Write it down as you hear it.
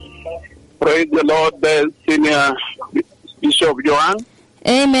Praise the Lord, the Senior Bishop Johan.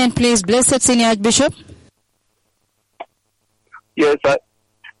 Amen. Please, blessed Senior Archbishop. Yes,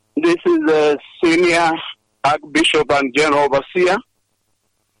 this is the Senior Archbishop and General Overseer.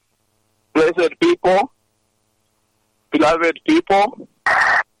 Blessed people, beloved people,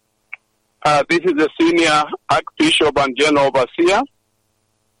 this is the Senior Archbishop and General Overseer.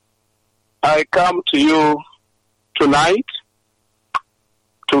 I come to you tonight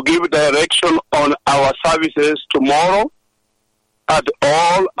to give direction on our services tomorrow at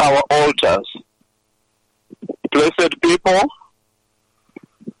all our altars. Blessed people,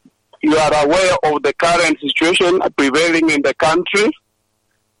 you are aware of the current situation prevailing in the country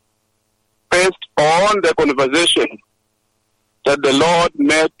based on the conversation that the Lord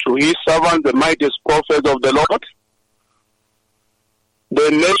made to his servant, the mightiest prophets of the Lord.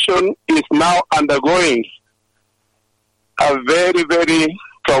 The nation is now undergoing a very, very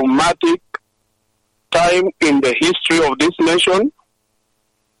traumatic time in the history of this nation.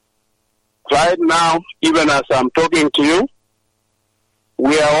 Right now, even as I'm talking to you,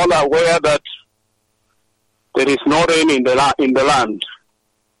 we are all aware that there is no rain in the land.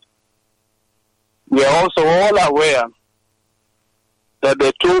 We are also all aware that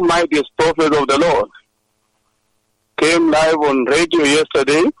the two mightiest prophets of the Lord came live on radio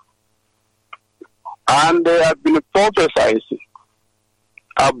yesterday, and they have been prophesying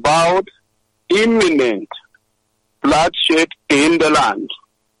about imminent bloodshed in the land.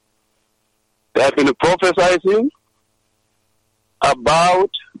 They have been prophesying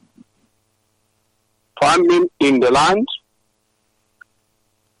about famine in the land.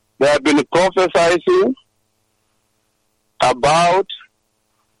 They have been prophesying about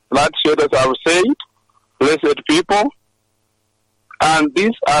bloodshed, as I've said, blessed people, and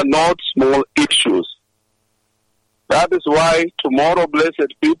these are not small issues. That is why tomorrow,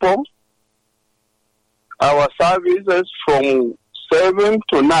 blessed people, our services from 7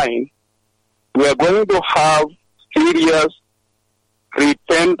 to 9, we are going to have serious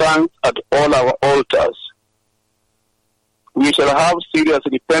repentance at all our altars. We shall have serious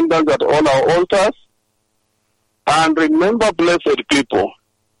repentance at all our altars. And remember, blessed people,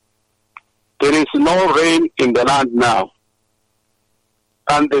 there is no rain in the land now.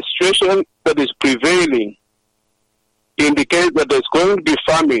 And the situation that is prevailing indicates that there's going to be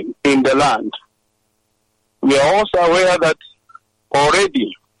famine in the land. We are also aware that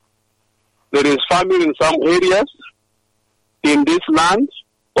already there is famine in some areas in this land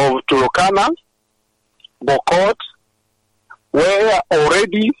of Turkana, Bokot, where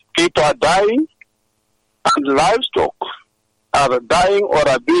already people are dying and livestock are dying or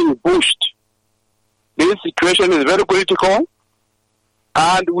are being bushed. This situation is very critical,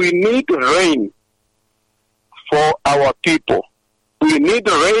 and we need rain for our people. We need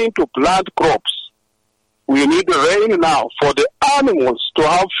rain to plant crops. We need rain now for the animals to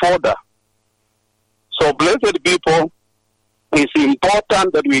have fodder. So, blessed people, it's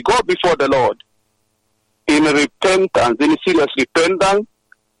important that we go before the Lord in repentance, in serious repentance,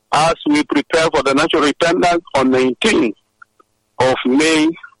 as we prepare for the national repentance on 19th of May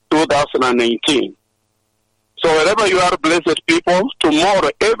 2018. So wherever you are, blessed people, tomorrow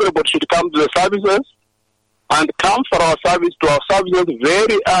everybody should come to the services and come for our service to our services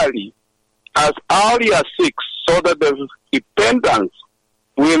very early as 6, so that the repentance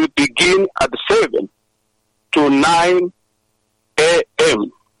will begin at 7 to 9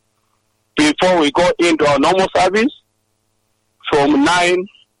 a.m. before we go into our normal service from 9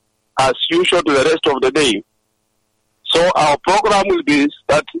 as usual to the rest of the day. So our program will be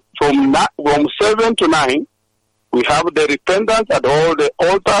that from 7 to 9, we have the repentance at all the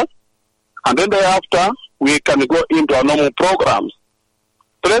altars, and then thereafter we can go into our normal programs.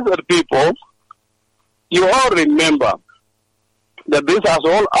 Blessed people, you all remember that this has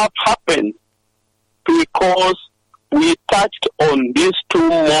all happened because we touched on these two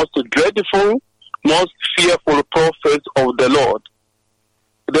most dreadful, most fearful prophets of the Lord.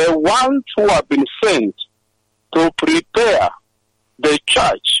 The ones who have been sent to prepare the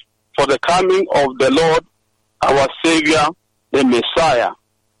church for the coming of the Lord, our Savior, the Messiah.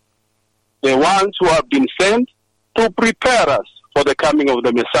 The ones who have been sent to prepare us for the coming of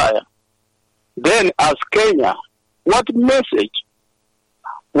the Messiah. Then as Kenya, what message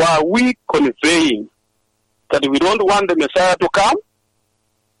were we conveying? That we don't want the Messiah to come?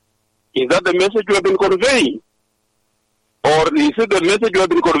 Is that the message we have been conveying? Or is it the message we have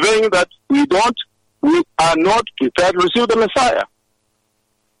been conveying that we are not prepared to receive the Messiah?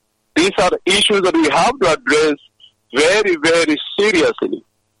 These are issues that we have to address very, very seriously.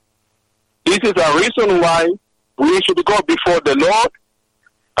 This is a reason why we should go before the Lord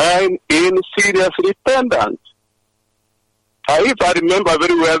and in serious repentance. If I remember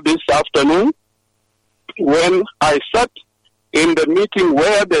very well this afternoon, when I sat in the meeting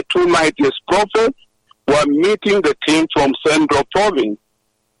where the two mightiest prophets were meeting the team from Central Province,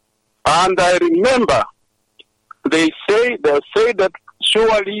 and I remember they say that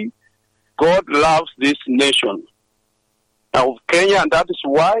surely God loves this nation of Kenya, and that is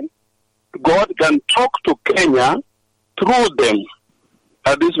why God can talk to Kenya through them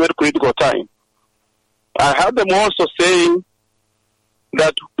at this very critical time. I heard them also saying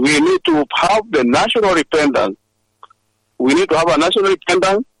that we need to have the national repentance. We need to have a national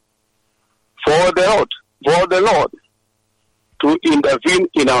repentance for the Lord to intervene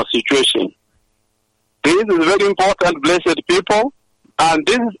in our situation. This is very important, blessed people, and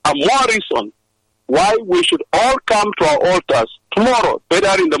this is a more reason why we should all come to our altars tomorrow,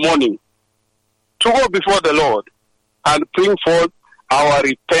 better in the morning, to go before the Lord and bring forth our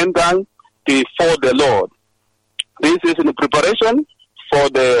repentance before the Lord. This is in preparation for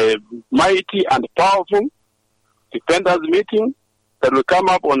the mighty and powerful repentance meeting that will come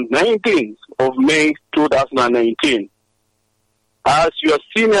up on 19th of May 2019. As your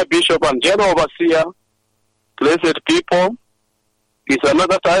senior bishop and general overseer, blessed people, it's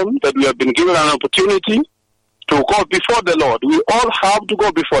another time that we have been given an opportunity to go before the Lord. We all have to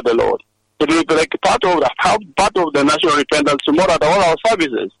go before the Lord. It will be like part of the national repentance tomorrow at all our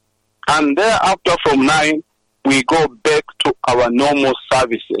services. And thereafter from 9, we go back to our normal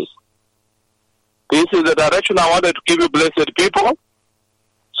services. This is the direction I wanted to give you, blessed people.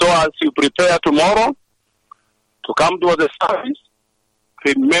 So as you prepare tomorrow to come to the service,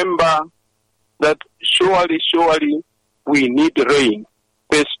 remember that surely we need rain.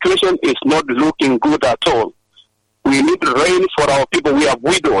 The situation is not looking good at all. We need rain for our people. We have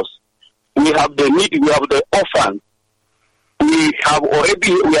widows. We have the needy. We have the orphans. We are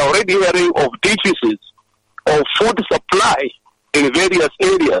already hearing of deficits of food supply in various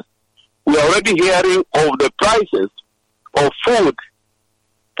areas. We are already hearing of the prices of food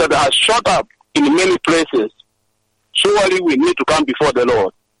that are shot up in many places. Surely we need to come before the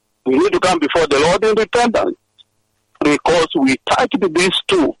Lord. We need to come before the Lord in repentance, because we touched these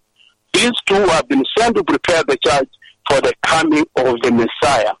two. These two have been sent to prepare the church for the coming of the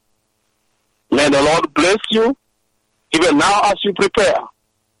Messiah. May the Lord bless you, even now as you prepare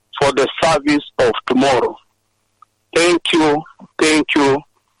for the service of tomorrow. Thank you very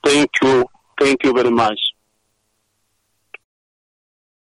much.